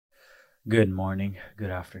Good morning,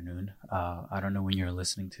 good afternoon. I don't know when you're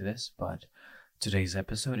listening to this, but today's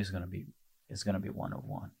episode is gonna be one of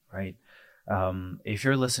one, right? If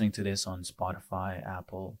you're listening to this on Spotify,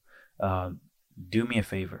 Apple, uh, do me a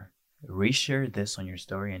favor, reshare this on your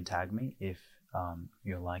story and tag me if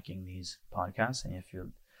you're liking these podcasts and if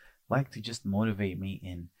you'd like to just motivate me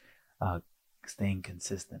in uh, staying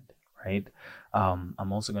consistent, right?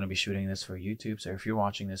 I'm also gonna be shooting this for YouTube, so if you're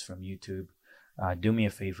watching this from YouTube, do me a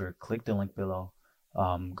favor, click the link below.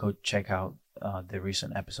 Go check out the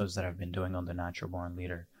recent episodes that I've been doing on the Natural Born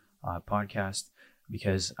Leader podcast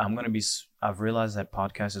because I've realized that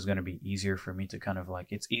podcast is going to be easier for me to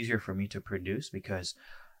it's easier for me to produce because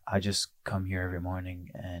I just come here every morning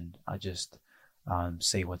and I just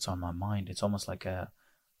say what's on my mind. It's almost like,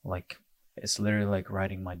 it's literally like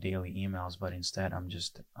writing my daily emails, but instead I'm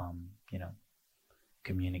just,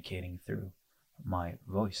 communicating through my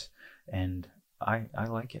voice. And I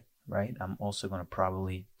like it, right? I'm also going to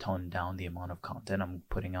probably tone down the amount of content I'm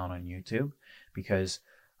putting out on YouTube because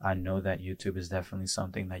I know that YouTube is definitely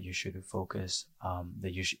something that you should focus,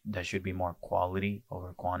 that should be more quality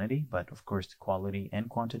over quantity. But of course, quality and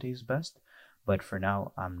quantity is best. But for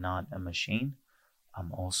now, I'm not a machine.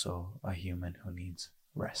 I'm also a human who needs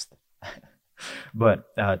rest.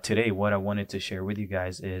 But today, what I wanted to share with you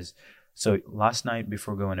guys is so last night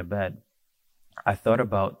before going to bed, I thought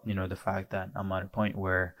about, the fact that I'm at a point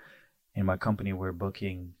where in my company we're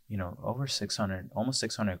booking, over 600, almost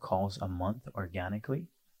 600 calls a month organically,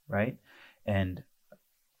 right? And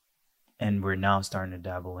and we're now starting to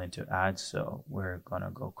dabble into ads, so we're gonna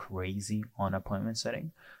go crazy on appointment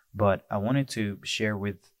setting. But I wanted to share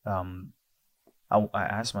with I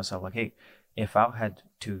asked myself like, hey, if I had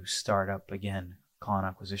to start up again client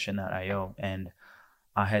acquisition.io and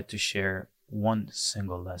I had to share one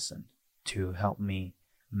single lesson to help me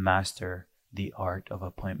master the art of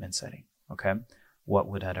appointment setting. Okay, what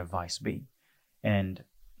would that advice be? And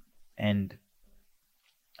and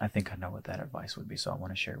I think I know what that advice would be, so I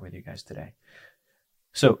want to share it with you guys today.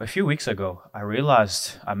 So a few weeks ago, I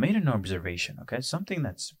realized I made an observation. Okay, something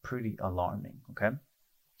that's pretty alarming. Okay,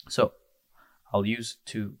 so I'll use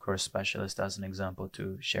two growth specialists as an example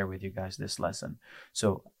to share with you guys this lesson.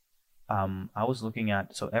 So I was looking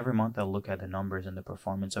at, so every month I'll look at the numbers and the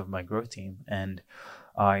performance of my growth team. And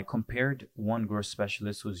I compared one growth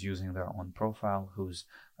specialist who's using their own profile, who's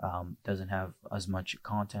doesn't have as much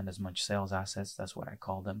content, as much sales assets. That's what I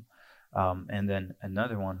call them. And then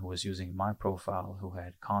another one who was using my profile, who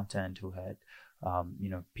had content, who had,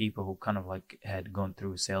 people who kind of like had gone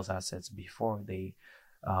through sales assets before they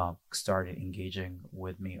started engaging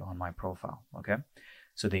with me on my profile. Okay.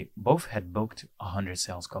 So they both had booked 100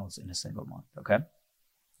 sales calls in a single month. Okay.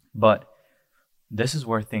 But this is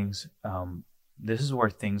where things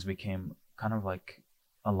became kind of like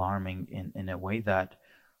alarming in a way that,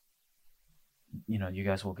 you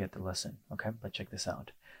guys will get the lesson. Okay. But check this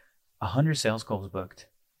out. 100 sales calls booked.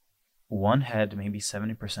 One had maybe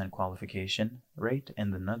 70% qualification rate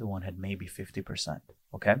and another one had maybe 50%.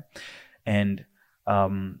 Okay. And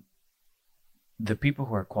um, the people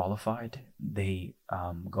who are qualified, they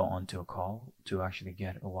go on to a call to actually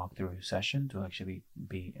get a walkthrough session to actually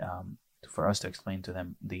be for us to explain to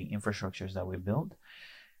them the infrastructures that we build.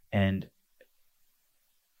 And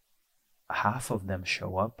half of them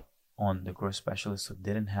show up on the growth specialist who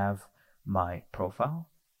didn't have my profile,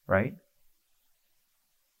 right?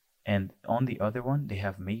 And on the other one, they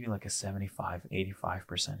have maybe like a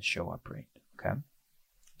 75-85% show up rate. Okay.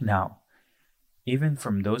 Now, even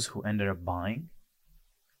from those who ended up buying,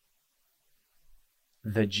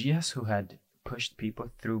 the GS who had pushed people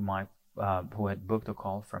through who had booked a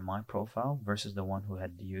call from my profile versus the one who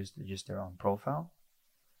had used just their own profile,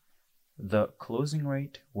 the closing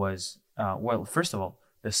rate was, well, first of all,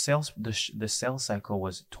 the sales cycle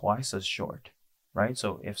was twice as short, right?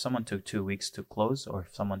 So if someone took 2 weeks to close, or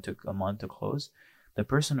if someone took a month to close, the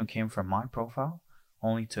person who came from my profile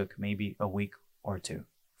only took maybe a week or two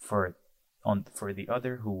for the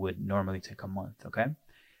other who would normally take a month. Okay.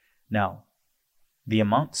 Now, the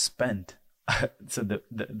amount spent so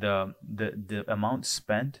the amount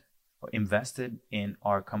spent or invested in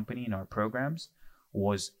our company, in our programs,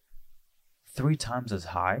 was 3 times as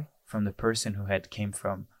high from the person who had came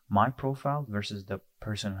from my profile versus the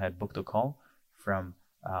person who had booked a call from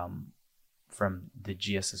the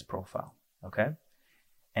GS's profile. Okay.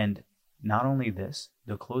 And not only this,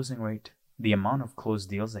 the closing rate, the amount of closed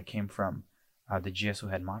deals that came from the GS who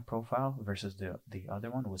had my profile versus the other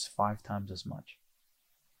one was 5 times as much.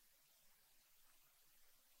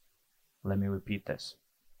 Let me repeat this.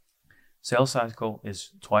 Sales cycle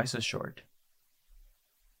is twice as short.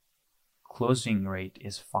 closing rate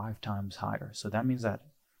is 5 times higher. So that means that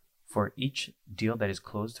for each deal that is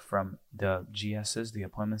closed from the GSs, the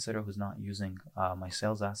appointment setter who's not using my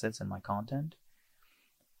sales assets and my content,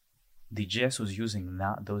 the GS who's using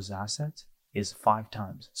those assets is 5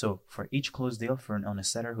 times. So for each closed deal on a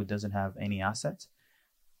setter who doesn't have any assets,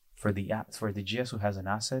 for the GS who has an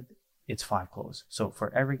asset, it's 5 close. So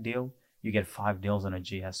for every deal, you get 5 deals on a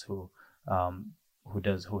GS who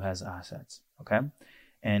has assets. Okay,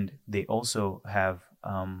 and they also have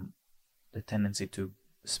the tendency to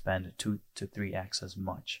spend 2 to 3x as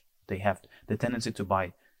much. They have the tendency to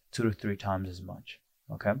buy 2 to 3 times as much.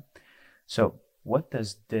 Okay, so what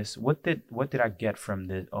did I get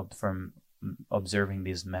from observing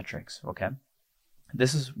these metrics? Okay,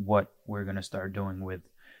 this is what we're going to start doing with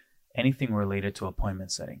anything related to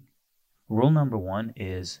appointment setting. Rule number 1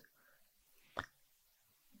 is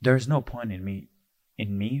there's no point in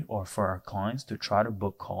me or for our clients to try to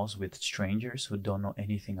book calls with strangers who don't know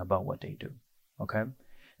anything about what they do. Okay,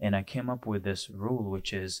 and I came up with this rule,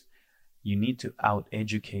 which is you need to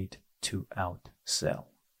out-educate to outsell.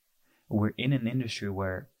 We're in an industry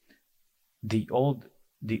where the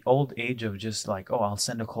old age of just like, oh, I'll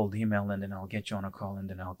send a cold email and then I'll get you on a call and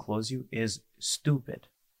then I'll close you is stupid.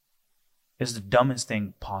 It's the dumbest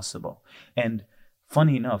thing possible. And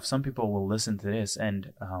funny enough, some people will listen to this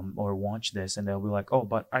and or watch this and they'll be like, oh,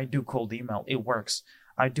 but I do cold email, it works.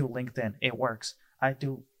 I do LinkedIn, it works. I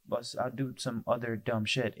do some other dumb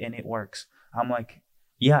shit and it works. I'm like,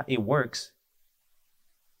 yeah, it works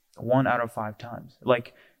 1 out of 5 times.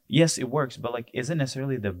 Like, yes, it works, but like, is it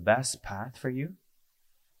necessarily the best path for you?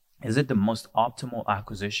 Is it the most optimal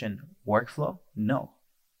acquisition workflow? No.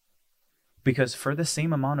 Because for the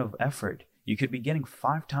same amount of effort, you could be getting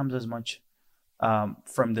 5 times as much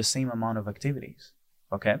from the same amount of activities.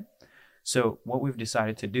 Okay? So what we've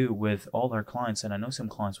decided to do with all our clients, and I know some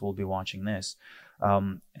clients will be watching this,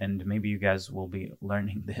 and maybe you guys will be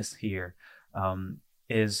learning this here,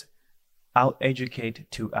 is out-educate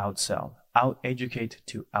to outsell. Out-educate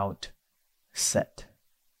to outset.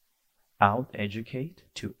 Out-educate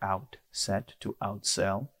to outset, to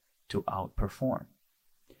outsell, to outperform.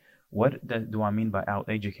 What do I mean by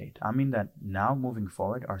out-educate? I mean that now moving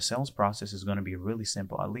forward, our sales process is going to be really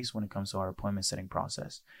simple, at least when it comes to our appointment setting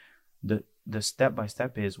process. The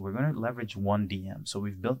step-by-step is we're going to leverage one DM. So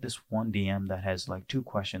we've built this one DM that has like 2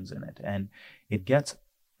 questions in it, and it gets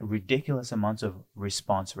ridiculous amounts of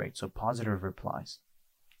response rate, so positive replies.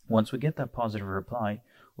 Once we get that positive reply,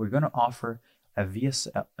 we're going to offer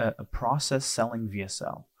a process selling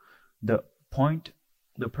VSL. The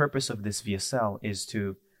purpose of this VSL is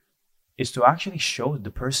to actually show the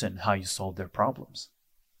person how you solve their problems.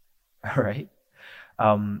 All right.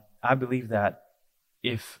 I believe that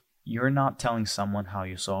if you're not telling someone how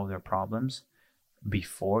you solve their problems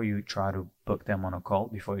before you try to book them on a call,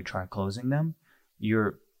 before you try closing them,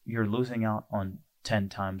 you're losing out on 10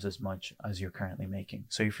 times as much as you're currently making.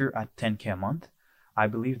 So if you're at 10K a month, I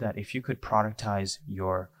believe that if you could productize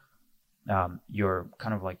your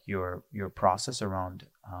kind of like your process around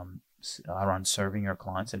serving your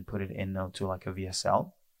clients and put it into like a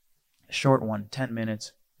VSL, a short one, 10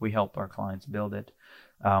 minutes, we help our clients build it.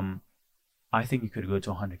 I think you could go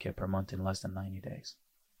to 100K per month in less than 90 days.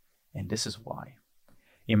 And this is why.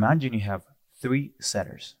 Imagine you have 3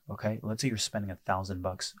 setters, okay? Let's say you're spending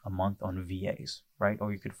 $1,000 a month on VAs, right?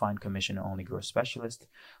 Or you could find commission-only growth specialist.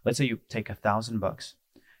 Let's say you take $1,000,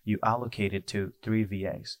 you allocate it to 3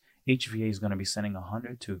 VAs. Each VA is going to be sending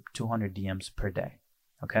 100 to 200 DMs per day,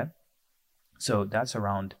 okay? So that's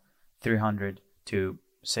around 300 to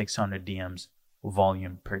 600 DMs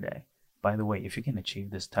volume per day. By the way, if you can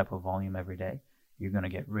achieve this type of volume every day, you're going to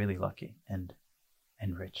get really lucky and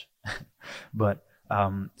rich. But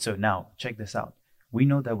so now check this out. We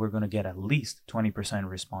know that we're going to get at least 20%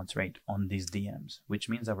 response rate on these DMs, which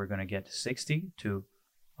means that we're going to get 60 to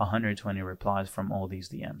 120 replies from all these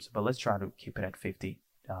DMs. But let's try to keep it at 50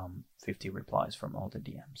 replies from all the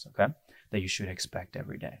DMs, okay? That you should expect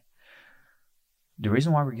every day. The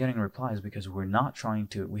reason why we're getting replies is because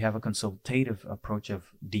we have a consultative approach of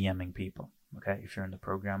DMing people, okay? If you're in the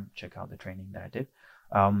program, check out the training that I did.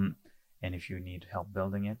 And if you need help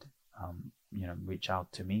building it, reach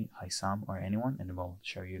out to me, Haysam, or anyone, and we'll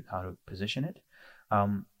show you how to position it.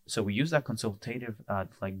 So we use that consultative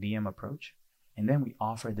like DM approach, and then we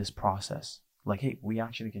offer this process. Like, hey, we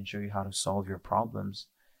actually can show you how to solve your problems.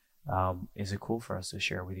 Is it cool for us to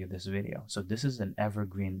share with you this video? So this is an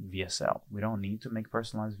evergreen VSL. We don't need to make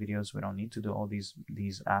personalized videos. We don't need to do all these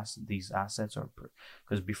assets, or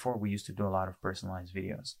because before we used to do a lot of personalized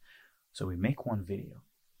videos. So we make one video,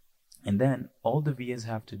 and then all the VAs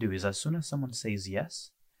have to do is, as soon as someone says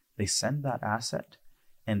yes, They send that asset,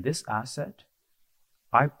 and this asset,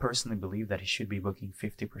 I personally believe that he should be booking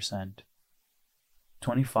 50%,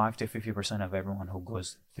 25 to 50% of everyone who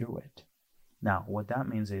goes through it. Now, what that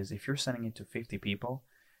means is if you're sending it to 50 people,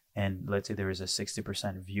 and let's say there is a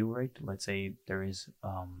 60% view rate, let's say there is,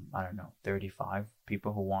 35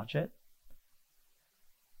 people who watch it,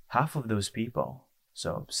 half of those people,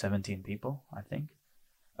 so 17 people, I think,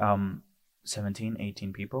 17,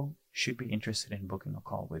 18 people should be interested in booking a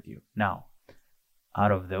call with you. Now,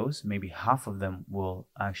 out of those, maybe half of them will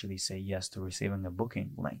actually say yes to receiving a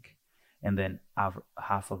booking link. And then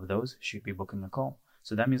half of those should be booking a call.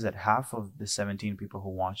 So that means that half of the 17 people who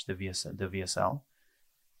watch the VSL,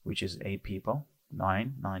 which is 8 people,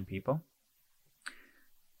 9 people,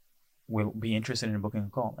 will be interested in booking a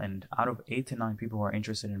call. And out of 8 to 9 people who are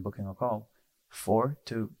interested in booking a call, 3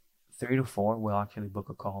 to 4 will actually book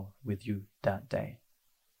a call with you that day.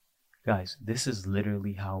 Guys, this is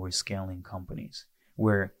literally how we're scaling companies.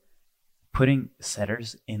 We're putting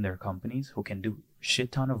setters in their companies who can do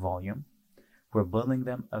shit ton of volume. We're building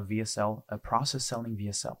them a VSL, a process selling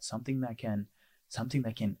VSL, something that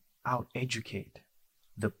can out educate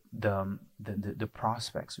the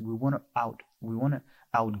prospects. We want to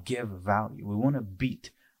outgive value. We want to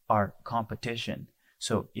beat our competition.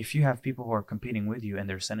 So if you have people who are competing with you and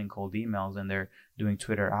they're sending cold emails and they're doing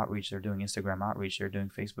Twitter outreach, they're doing Instagram outreach, they're doing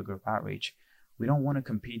Facebook group outreach, we don't want to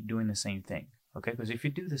compete doing the same thing. Okay, because if you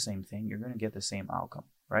do the same thing, you're going to get the same outcome,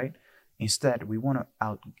 right? Instead, we want to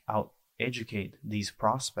out educate these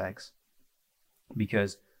prospects,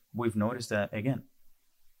 because we've noticed that, again,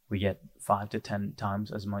 we get 5 to 10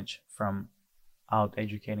 times as much from out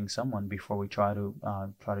educating someone before we try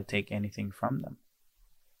to take anything from them.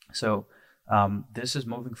 So this is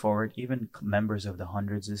moving forward. Even members of the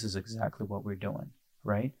hundreds, this is exactly what we're doing,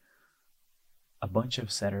 right? A bunch of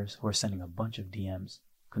setters who are sending a bunch of DMs,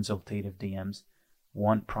 consultative DMs,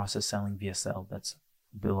 one process selling VSL that's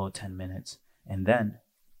below 10 minutes, and then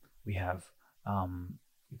we have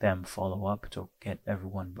them follow up to get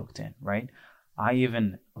everyone booked in, right? I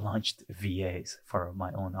even launched VAs for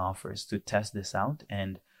my own offers to test this out,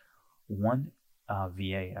 and one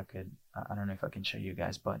VA, I don't know if I can show you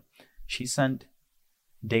guys, but she sent,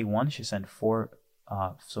 day 1 she sent 4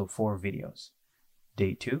 videos.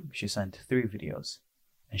 Day 2 she sent 3 videos,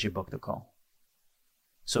 and she booked a call.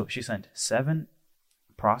 So she sent 7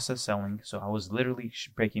 process selling. So I was literally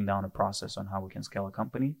breaking down a process on how we can scale a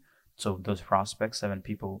company. So those prospects, 7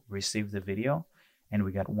 people received the video, and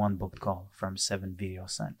we got 1 booked call from 7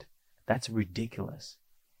 videos sent. That's ridiculous.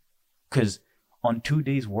 Because on 2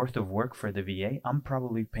 days worth of work for the VA, I'm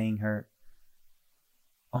probably paying her,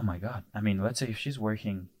 oh my God. I mean, let's say if she's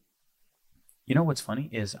working, you know what's funny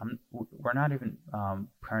is we're not even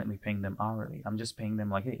currently paying them hourly. I'm just paying them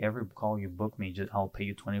like, hey, every call you book me, I'll pay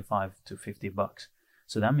you $25 to $50.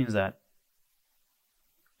 So that means that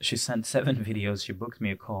she sent 7 videos, she booked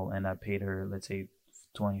me a call, and I paid her, let's say,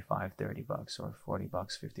 $25, $30 or $40,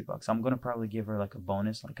 $50. I'm gonna probably give her like a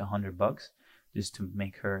bonus, like $100, just to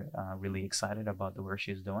make her really excited about the work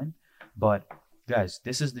she's doing. But guys,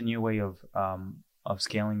 this is the new way of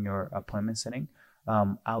scaling your appointment setting.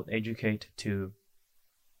 Out educate to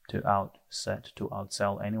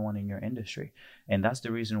outsell anyone in your industry, and that's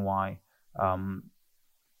the reason why.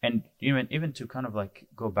 And even to kind of like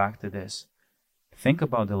go back to this, think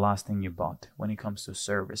about the last thing you bought when it comes to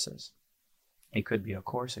services. It could be a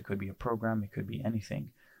course, it could be a program, it could be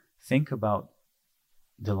anything. Think about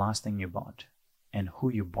the last thing you bought and who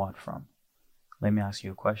you bought from. Let me ask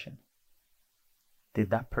you a question. Did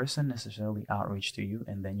that person necessarily outreach to you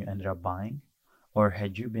and then you ended up buying? Or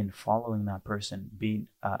had you been following that person, being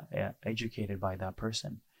educated by that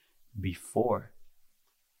person before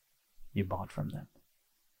you bought from them?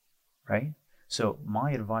 Right? So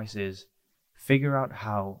my advice is figure out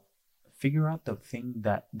the thing,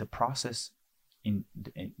 that the process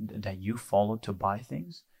that you follow to buy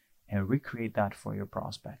things, and recreate that for your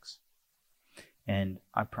prospects. And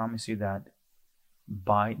I promise you that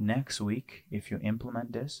by next week, if you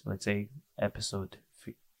implement this, let's say episode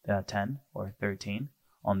 10 or 13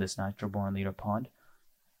 on this Natural Born Leader Pod,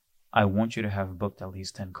 I want you to have booked at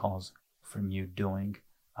least 10 calls from you doing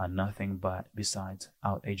nothing but besides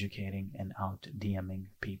out educating and out DMing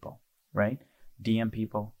people, right? DM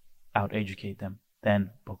people, out educate them, then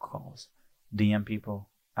book calls. DM people,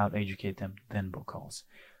 out educate them, then book calls.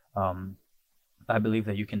 I believe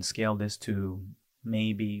that you can scale this to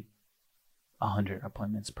maybe 100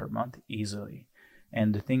 appointments per month easily.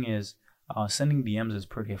 And the thing is, sending DMs is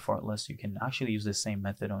pretty effortless. You can actually use the same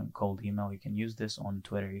method on cold email. You can use this on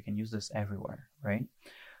Twitter. You can use this everywhere, right?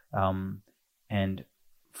 And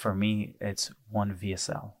For me, it's one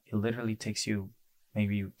VSL. It literally takes you,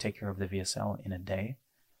 maybe you take care of the VSL in a day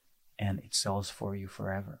and it sells for you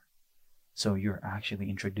forever. So you're actually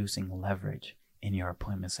introducing leverage in your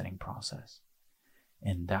appointment setting process.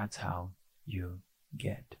 And that's how you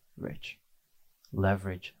get rich.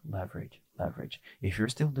 Leverage, leverage, leverage. If you're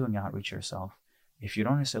still doing outreach yourself, if you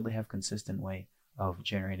don't necessarily have a consistent way of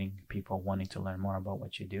generating people wanting to learn more about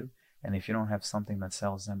what you do, and if you don't have something that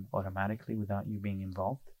sells them automatically without you being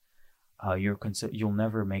involved, you'll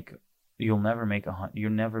never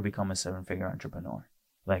become a 7-figure entrepreneur.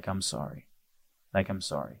 I'm sorry,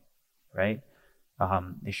 right?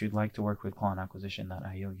 If you'd like to work with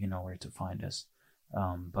clientacquisition.io, you know where to find us.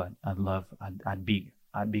 But I'd be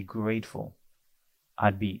grateful.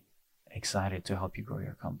 I'd be excited to help you grow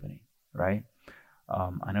your company, right?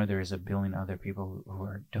 I know there is a billion other people who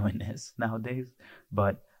are doing this nowadays,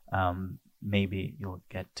 but maybe you'll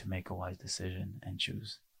get to make a wise decision and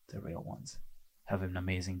choose the real ones. Have an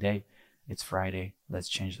amazing day. It's Friday. Let's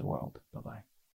change the world. Bye-bye.